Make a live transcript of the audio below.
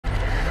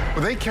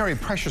Well, they carry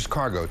precious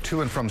cargo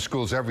to and from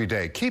schools every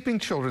day. Keeping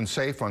children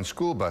safe on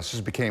school buses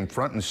became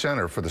front and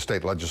center for the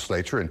state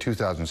legislature in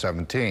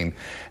 2017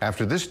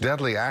 after this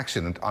deadly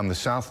accident on the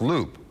South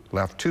Loop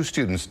left 2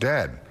 students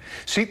dead.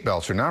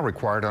 Seatbelts are now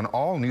required on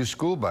all new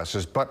school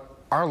buses, but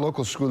are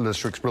local school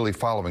districts really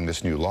following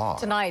this new law?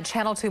 Tonight,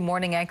 Channel 2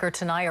 morning anchor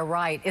Tanaya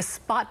Wright is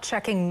spot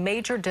checking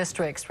major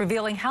districts,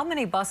 revealing how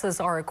many buses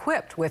are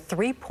equipped with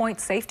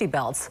 3-point safety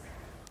belts.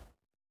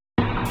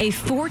 A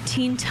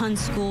 14-ton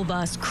school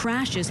bus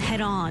crashes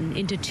head-on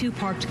into 2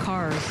 parked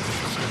cars.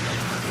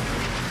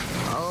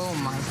 Oh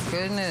my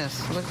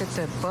goodness, look at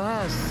that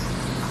bus.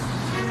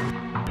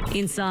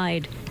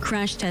 Inside,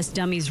 crash test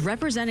dummies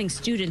representing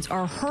students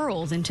are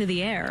hurled into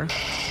the air.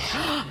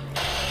 Oh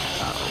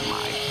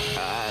my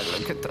God,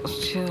 look at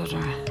those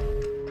children.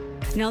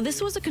 Now,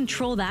 this was a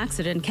controlled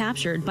accident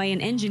captured by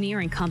an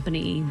engineering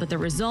company, but the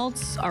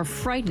results are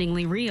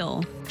frighteningly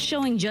real,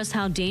 showing just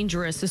how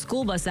dangerous a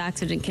school bus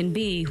accident can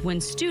be when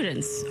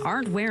students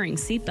aren't wearing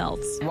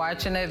seatbelts.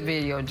 Watching that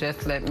video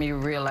just let me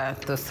realize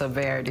the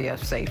severity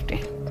of safety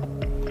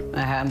and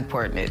how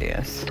important it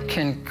is.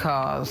 Can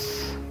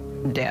cause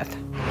death.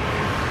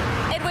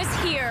 It was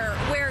here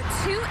where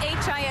 2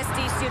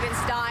 HISD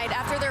students died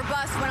after their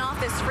bus went off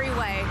this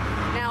freeway.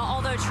 Now,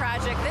 although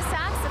tragic, this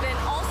accident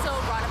also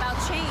brought about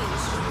change.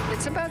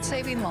 It's about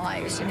saving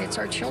lives, and it's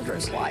our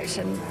children's lives,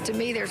 and to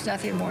me, there's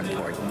nothing more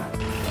important.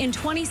 In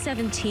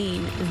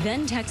 2017,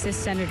 then Texas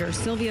Senator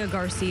Sylvia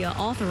Garcia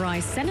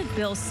authorized Senate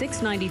Bill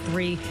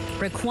 693,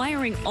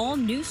 requiring all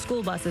new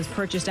school buses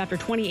purchased after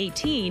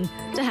 2018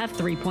 to have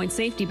 3-point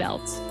safety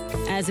belts.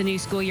 As the new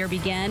school year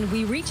began,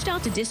 we reached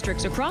out to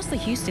districts across the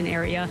Houston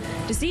area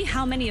to see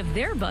how many of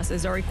their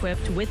buses are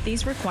equipped with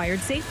these required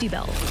safety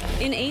belts.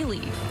 In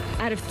Alief,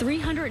 out of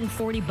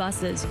 340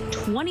 buses,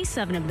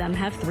 27 of them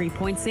have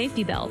 3-point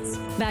safety belts.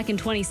 Back in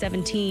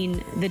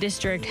 2017, the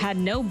district had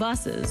no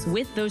buses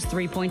with those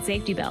 3-point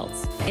safety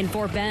belts. In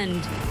Fort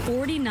Bend,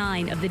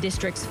 49 of the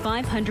district's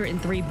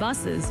 503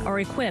 buses are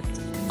equipped,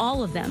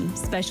 all of them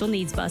special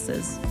needs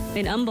buses.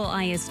 In Humble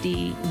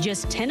ISD,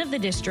 just 10 of the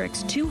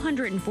district's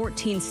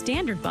 214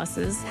 standard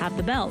buses have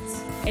the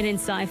belts. And in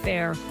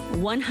Cy-Fair,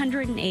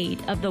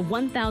 108 of the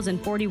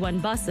 1,041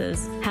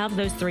 buses have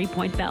those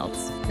 3-point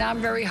belts. Now, I'm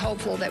very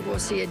hopeful that we'll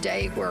see a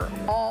day where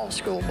all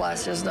school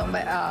buses will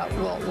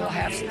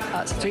have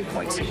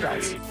 3-point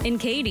seatbelts. In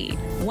Katy,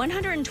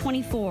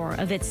 124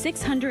 of its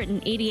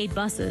 688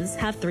 buses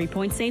have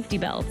 3-point safety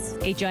belts.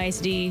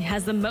 HISD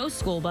has the most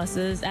school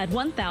buses at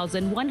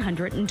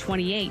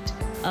 1,128.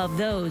 Of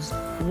those,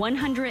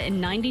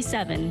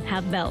 197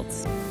 have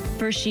belts.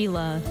 For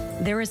Sheila,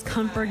 there is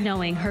comfort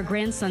knowing her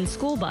grandson's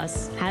school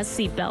bus has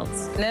seat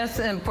belts. That's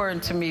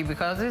important to me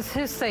because it's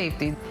his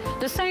safety.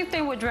 The same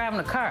thing with driving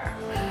a car.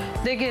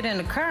 They get in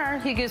the car,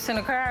 he gets in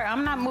the car,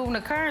 I'm not moving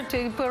the car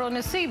until you put on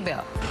the seat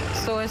belt.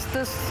 So it's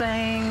the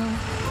same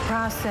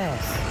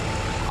process.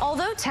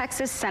 Although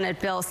Texas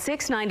Senate Bill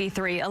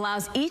 693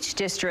 allows each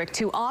district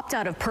to opt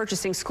out of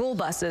purchasing school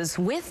buses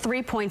with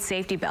 3-point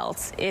safety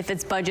belts, if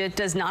its budget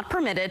does not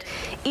permit it,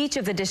 each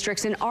of the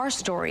districts in our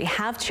story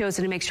have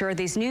chosen to make sure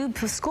these new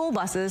school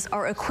buses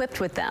are equipped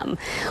with them.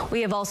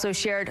 We have also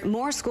shared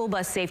more school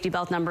bus safety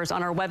belt numbers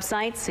on our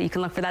website, so you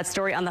can look for that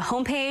story on the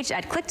homepage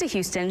at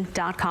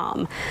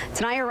clicktohouston.com.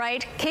 Tanaya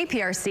Wright,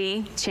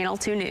 KPRC, Channel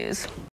 2 News.